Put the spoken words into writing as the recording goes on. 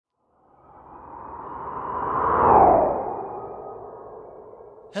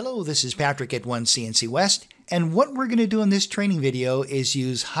Hello, this is Patrick at OneCNC West, and what we're going to do in this training video is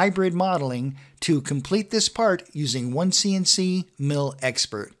use hybrid modeling to complete this part using OneCNC Mill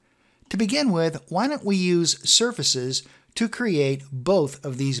Expert. To begin with, why don't we use surfaces to create both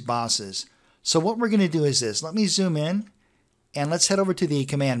of these bosses? So what we're going to do is this. Let me zoom in, and let's head over to the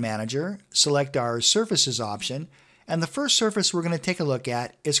Command Manager, select our Surfaces option, and the first surface we're going to take a look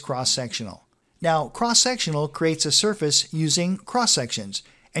at is cross-sectional. Now, cross-sectional creates a surface using cross-sections,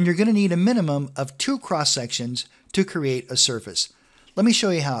 and you're going to need a minimum of 2 cross-sections to create a surface. Let me show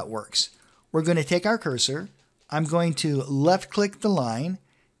you how it works. We're going to take our cursor, I'm going to left-click the line,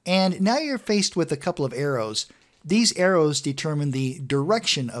 and now you're faced with a couple of arrows. These arrows determine the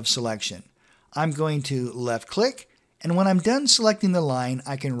direction of selection. I'm going to left-click, and when I'm done selecting the line,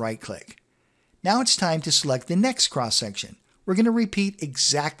 I can right-click. Now it's time to select the next cross-section. We're going to repeat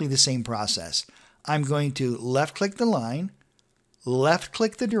exactly the same process. I'm going to left-click the line,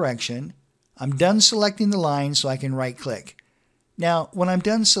 left-click the direction. I'm done selecting the line so I can right-click. Now, when I'm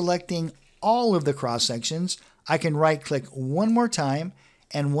done selecting all of the cross-sections, I can right-click one more time,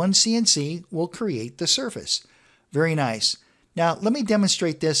 and OneCNC will create the surface. Very nice. Now, let me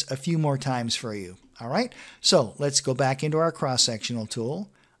demonstrate this a few more times for you. All right? So, let's go back into our cross-sectional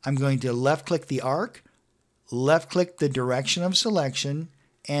tool. I'm going to left-click the arc, left-click the direction of selection,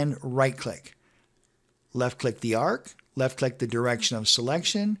 and right-click. Left-click the arc, left-click the direction of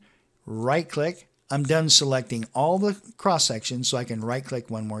selection, right-click. I'm done selecting all the cross-sections so I can right-click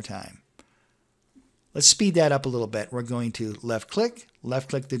one more time. Let's speed that up a little bit. We're going to left-click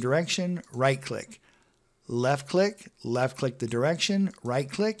the direction, right-click. Left-click the direction,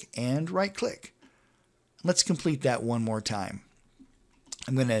 right-click, and right-click. Let's complete that one more time.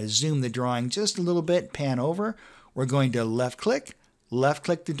 I'm going to zoom the drawing just a little bit, pan over. We're going to left-click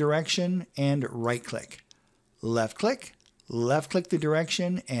the direction, and right-click. Left-click the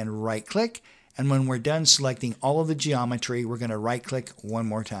direction, and right-click. And when we're done selecting all of the geometry, we're going to right-click one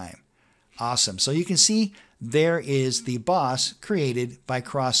more time. Awesome. So you can see there is the boss created by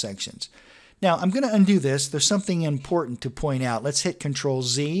cross-sections. Now, I'm going to undo this. There's something important to point out. Let's hit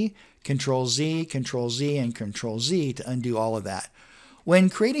Control-Z, Control-Z, Control-Z, and Control-Z to undo all of that.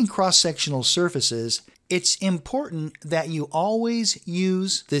 When creating cross-sectional surfaces, it's important that you always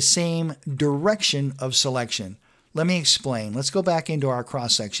use the same direction of selection. Let me explain. Let's go back into our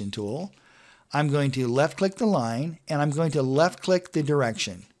cross-section tool. I'm going to left-click the line, and I'm going to left-click the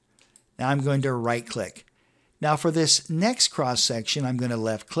direction. Now I'm going to right-click. Now for this next cross-section, I'm going to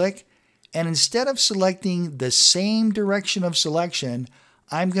left-click, and instead of selecting the same direction of selection,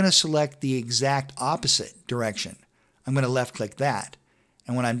 I'm going to select the exact opposite direction. I'm going to left-click that.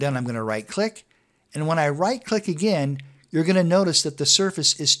 And when I'm done, I'm going to right-click. And when I right-click again, you're going to notice that the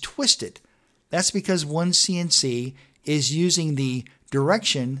surface is twisted. That's because OneCNC is using the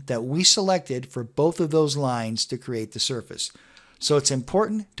direction that we selected for both of those lines to create the surface. So it's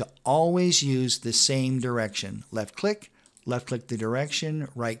important to always use the same direction. Left-click the direction,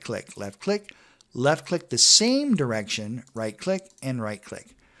 right-click, left-click the same direction, right-click, and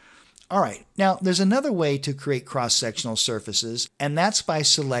right-click. All right, now there's another way to create cross-sectional surfaces, and that's by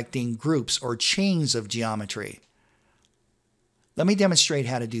selecting groups or chains of geometry. Let me demonstrate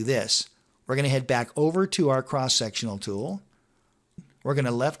how to do this. We're going to head back over to our cross-sectional tool. We're going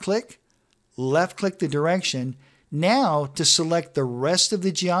to left-click the direction. Now, to select the rest of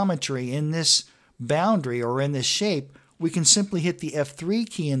the geometry in this boundary or in this shape, we can simply hit the F3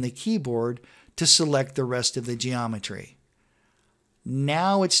 key in the keyboard to select the rest of the geometry.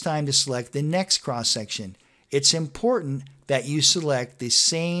 Now it's time to select the next cross-section. It's important that you select the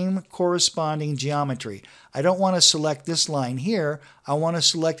same corresponding geometry. I don't want to select this line here. I want to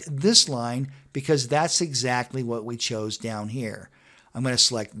select this line because that's exactly what we chose down here. I'm going to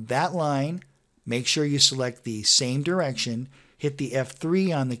select that line. Make sure you select the same direction. Hit the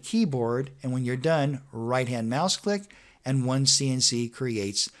F3 on the keyboard, and when you're done, right-hand mouse click, and OneCNC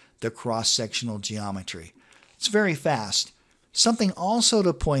creates the cross-sectional geometry. It's very fast. Something also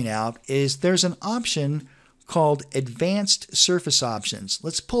to point out is there's an option called Advanced Surface Options.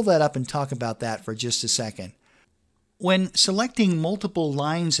 Let's pull that up and talk about that for just a second. When selecting multiple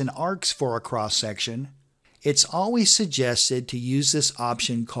lines and arcs for a cross-section, it's always suggested to use this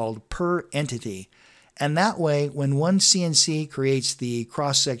option called Per Entity. And that way, when OneCNC creates the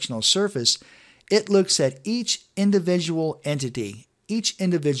cross-sectional surface, it looks at each individual entity, each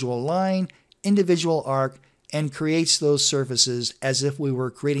individual line, individual arc, and creates those surfaces as if we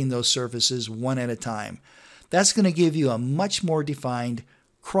were creating those surfaces one at a time. That's going to give you a much more defined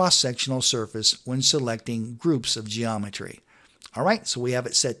cross-sectional surface when selecting groups of geometry. All right, so we have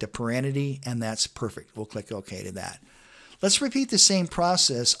it set to per entity, and that's perfect. We'll click OK to that. Let's repeat the same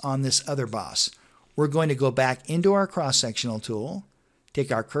process on this other boss. We're going to go back into our cross-sectional tool,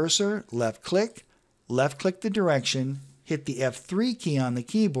 take our cursor, left-click the direction, hit the F3 key on the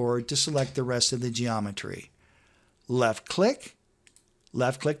keyboard to select the rest of the geometry. Left-click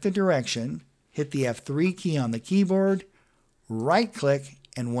the direction, hit the F3 key on the keyboard, right-click,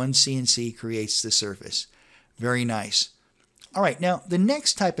 and OneCNC creates the surface. Very nice. All right, now the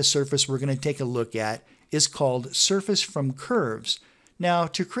next type of surface we're going to take a look at is called surface from curves. Now,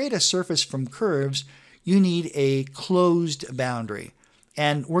 to create a surface from curves, you need a closed boundary.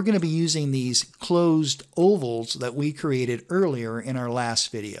 And we're going to be using these closed ovals that we created earlier in our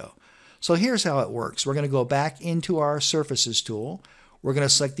last video. So here's how it works. We're going to go back into our Surfaces tool. We're going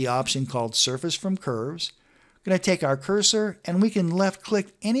to select the option called Surface from Curves. We're going to take our cursor and we can left click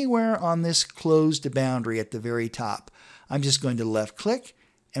anywhere on this closed boundary at the very top. I'm just going to left click,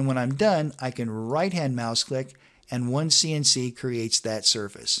 and when I'm done, I can right hand mouse click and OneCNC creates that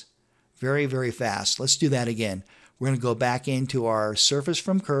surface. Very, very fast. Let's do that again. We're going to go back into our Surface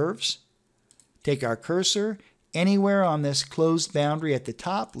from Curves, take our cursor anywhere on this closed boundary at the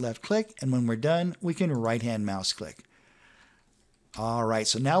top, left click, and when we're done, we can right hand mouse click. All right,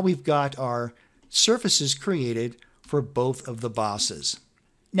 so now we've got our surfaces created for both of the bosses.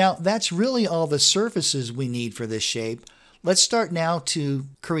 Now, that's really all the surfaces we need for this shape. Let's start now to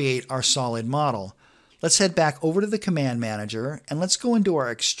create our solid model. Let's head back over to the Command Manager and let's go into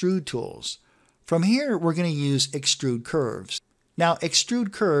our Extrude tools. From here, we're going to use Extrude Curves. Now,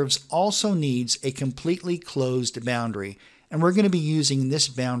 Extrude Curves also needs a completely closed boundary, and we're going to be using this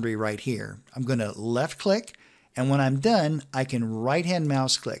boundary right here. I'm going to left click, and when I'm done, I can right hand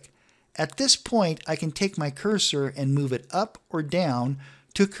mouse click. At this point, I can take my cursor and move it up or down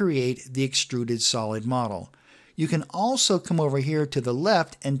to create the extruded solid model. You can also come over here to the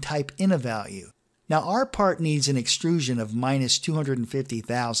left and type in a value. Now, our part needs an extrusion of minus 250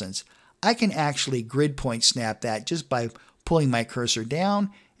 thousandths. I can actually grid point snap that just by pulling my cursor down,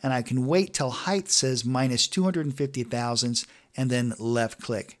 and I can wait till height says minus 250 thousandths and then left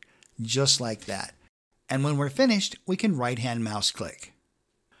click, just like that. And when we're finished, we can right hand mouse click.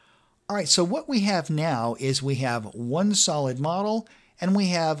 All right, so what we have now is we have one solid model and we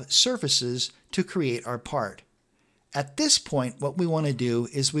have surfaces to create our part. At this point, what we want to do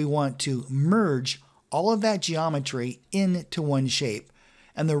is we want to merge all of that geometry into one shape.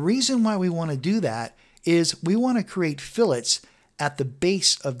 And the reason why we want to do that is we want to create fillets at the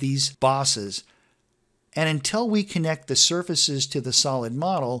base of these bosses. And until we connect the surfaces to the solid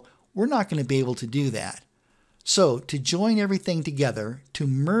model, we're not going to be able to do that. So to join everything together, to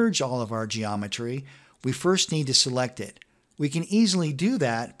merge all of our geometry, we first need to select it. We can easily do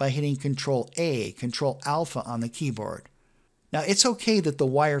that by hitting Control-A, Control-Alpha on the keyboard. Now, it's okay that the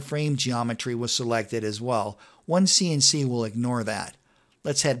wireframe geometry was selected as well. OneCNC will ignore that.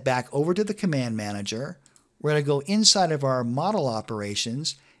 Let's head back over to the Command Manager. We're going to go inside of our model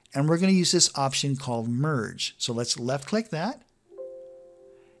operations, and we're going to use this option called Merge. So let's left-click that.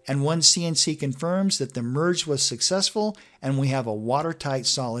 And OneCNC confirms that the merge was successful, and we have a watertight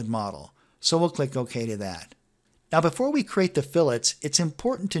solid model. So we'll click OK to that. Now, before we create the fillets, it's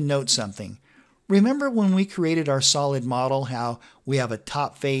important to note something. Remember when we created our solid model, how we have a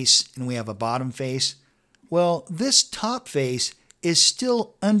top face and we have a bottom face? Well, this top face is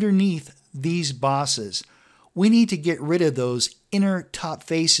still underneath these bosses. We need to get rid of those inner top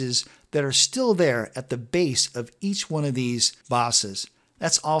faces that are still there at the base of each one of these bosses.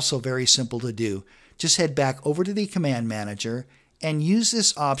 That's also very simple to do. Just head back over to the Command Manager and use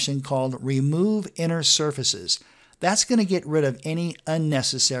this option called Remove Inner Surfaces. That's going to get rid of any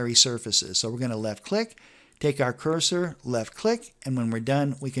unnecessary surfaces. So we're going to left click, take our cursor, left click, and when we're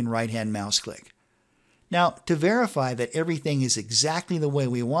done, we can right hand mouse click. Now, to verify that everything is exactly the way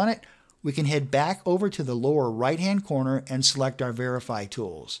we want it, we can head back over to the lower right hand corner and select our Verify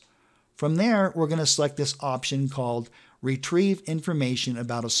tools. From there, we're going to select this option called Retrieve Information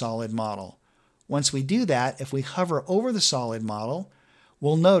about a Solid Model. Once we do that, if we hover over the solid model,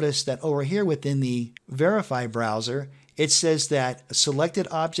 we'll notice that over here within the Verify browser, it says that a selected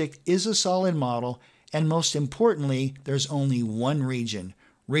object is a solid model, and most importantly, there's only one region.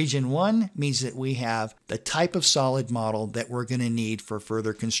 Region 1 means that we have the type of solid model that we're going to need for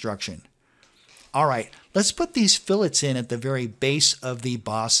further construction. All right, let's put these fillets in at the very base of the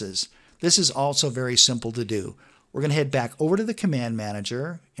bosses. This is also very simple to do. We're going to head back over to the Command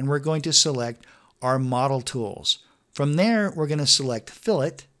Manager, and we're going to select our Model Tools. From there, we're going to select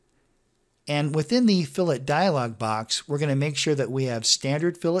Fillet, and within the Fillet dialog box, we're going to make sure that we have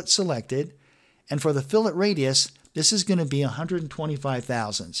Standard Fillet selected, and for the fillet radius, this is going to be 125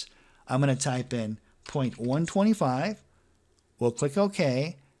 thousandths. I'm going to type in 0.125, We'll click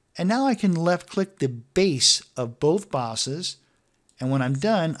OK. And now I can left click the base of both bosses. And when I'm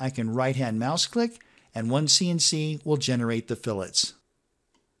done, I can right-hand mouse click and OneCNC will generate the fillets.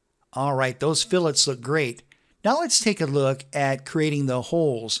 All right, those fillets look great. Now let's take a look at creating the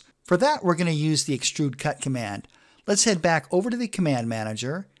holes. For that, we're going to use the extrude cut command. Let's head back over to the command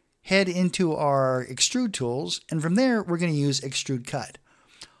manager, head into our extrude tools, and from there, we're going to use extrude cut.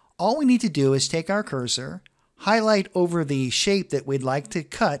 All we need to do is take our cursor, highlight over the shape that we'd like to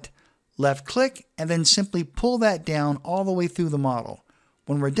cut, left click, and then simply pull that down all the way through the model.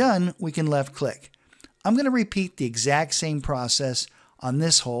 When we're done, we can left click. I'm going to repeat the exact same process on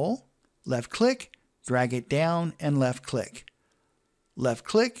this hole. Left click, drag it down, and left click. Left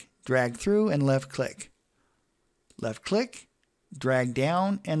click, drag through, and left click. Left click, drag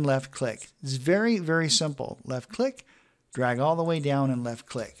down, and left click. It's very, very simple. Left click, drag all the way down, and left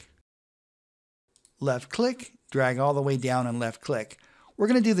click. Left click, drag all the way down, and left click. We're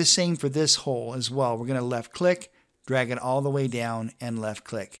going to do the same for this hole as well. We're going to left click, drag it all the way down, and left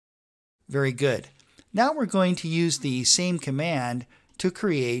click. Very good. Now we're going to use the same command to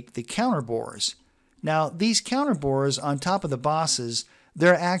create the counter bores. Now these counter bores on top of the bosses,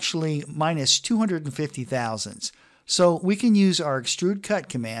 they're actually minus 250 thousandths. So we can use our extrude cut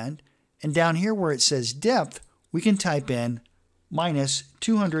command, and down here where it says depth, we can type in minus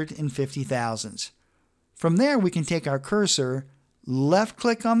 250 thousandths. From there we can take our cursor, left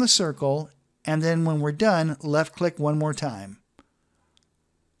click on the circle, and then when we're done, left click one more time.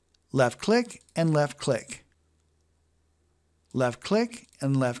 Left click and left click. Left click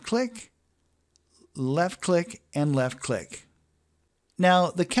and left click. Left click and left click. Now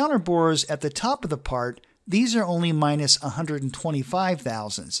the counter bores at the top of the part, these are only minus 125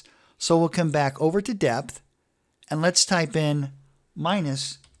 thousandths. So we'll come back over to depth and let's type in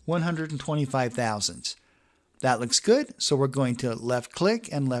minus 125 thousandths. That looks good. So we're going to left click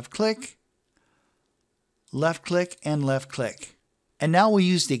and left click. Left click and left click. And now we'll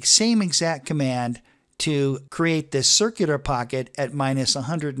use the same exact command to create this circular pocket at minus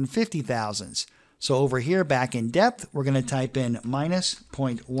 150 thousandths. So over here back in depth, we're going to type in minus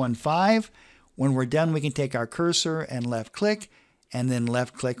 0.15. When we're done, we can take our cursor and left click and then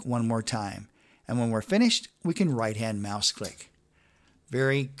left click one more time. And when we're finished, we can right-hand mouse click.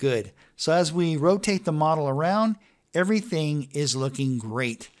 Very good. So as we rotate the model around, everything is looking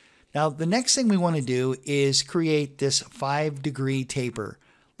great. Now the next thing we want to do is create this 5-degree taper.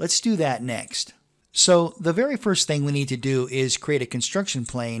 Let's do that next. So the very first thing we need to do is create a construction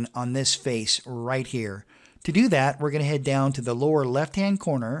plane on this face right here. To do that, we're going to head down to the lower left-hand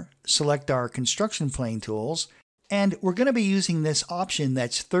corner, select our construction plane tools, and we're going to be using this option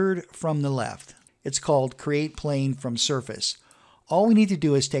that's third from the left. It's called Create Plane from Surface. All we need to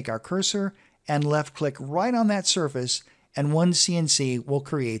do is take our cursor and left click right on that surface, and OneCNC will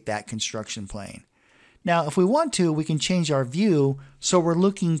create that construction plane. Now, if we want to, we can change our view so we're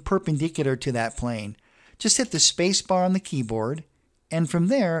looking perpendicular to that plane. Just hit the space bar on the keyboard, and from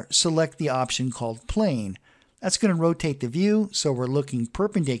there, select the option called Plane. That's going to rotate the view so we're looking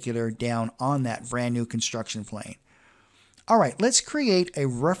perpendicular down on that brand new construction plane. All right, let's create a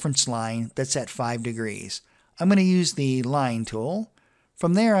reference line that's at 5 degrees. I'm going to use the Line tool.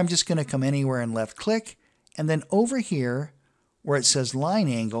 From there, I'm just going to come anywhere and left click, and then over here, where it says line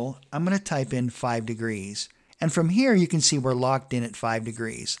angle, I'm going to type in 5 degrees. And from here, you can see we're locked in at 5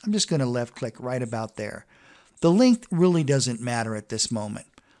 degrees. I'm just going to left click right about there. The length really doesn't matter at this moment.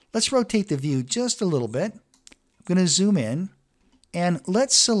 Let's rotate the view just a little bit. I'm going to zoom in, and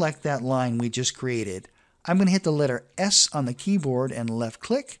let's select that line we just created. I'm going to hit the letter S on the keyboard and left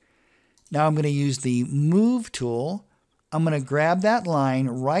click. Now I'm going to use the Move tool. I'm going to grab that line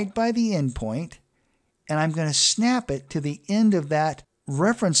right by the end point, and I'm going to snap it to the end of that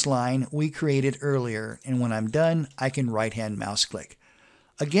reference line we created earlier. And when I'm done, I can right-hand mouse click.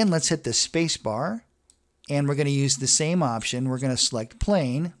 Again, let's hit the space bar, and we're going to use the same option. We're going to select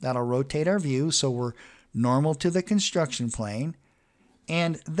Plane. That'll rotate our view so we're normal to the construction plane.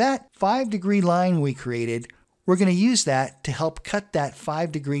 And that 5-degree line we created, we're going to use that to help cut that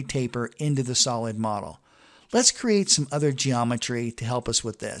 5-degree taper into the solid model. Let's create some other geometry to help us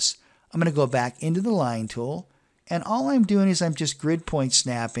with this. I'm going to go back into the Line tool, and all I'm doing is I'm just grid point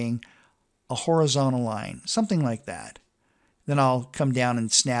snapping a horizontal line, something like that. Then I'll come down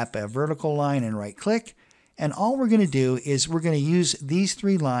and snap a vertical line and right click, and all we're going to do is we're going to use these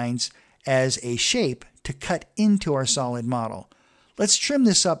 3 lines as a shape to cut into our solid model. Let's trim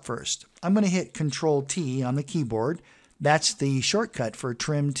this up first. I'm going to hit Control T on the keyboard. That's the shortcut for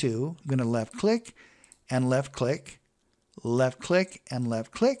Trim to. I'm going to left click and left click, left click and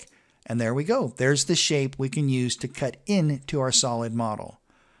left click. And there we go. There's the shape we can use to cut into our solid model.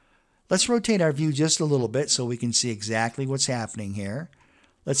 Let's rotate our view just a little bit so we can see exactly what's happening here.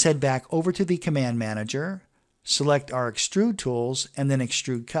 Let's head back over to the Command Manager, select our Extrude tools, and then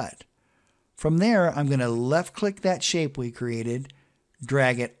Extrude Cut. From there, I'm going to left-click that shape we created,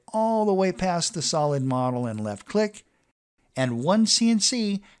 drag it all the way past the solid model and left-click, and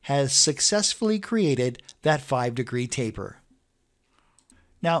OneCNC has successfully created that 5-degree taper.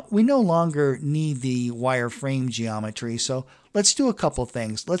 Now, we no longer need the wireframe geometry, so let's do a couple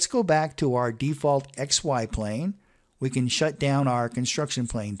things. Let's go back to our default XY plane. We can shut down our construction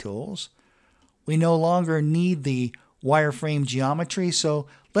plane tools. We no longer need the wireframe geometry, so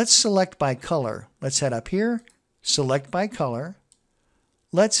let's select by color. Let's head up here, select by color.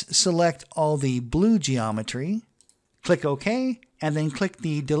 Let's select all the blue geometry, click OK, and then click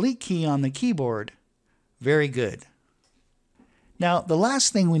the Delete key on the keyboard. Very good. Now, the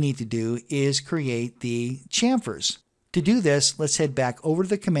last thing we need to do is create the chamfers. To do this, let's head back over to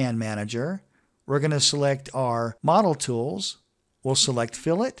the Command Manager. We're going to select our Model Tools. We'll select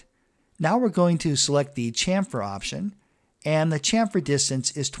Fillet. Now we're going to select the chamfer option, and the chamfer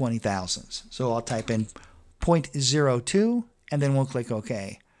distance is 20 thousandths. So I'll type in 0.02, and then we'll click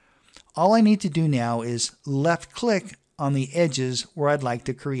OK. All I need to do now is left-click on the edges where I'd like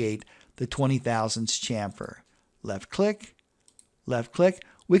to create the 20 thousandths chamfer. Left-click, left-click.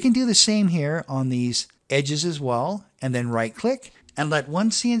 We can do the same here on these edges as well, and then right-click, and let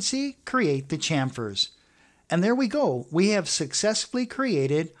OneCNC create the chamfers. And there we go. We have successfully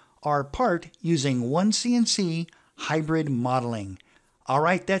created our part using OneCNC hybrid modeling. All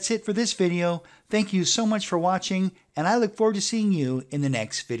right, that's it for this video. Thank you so much for watching, and I look forward to seeing you in the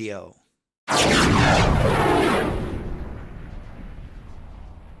next video.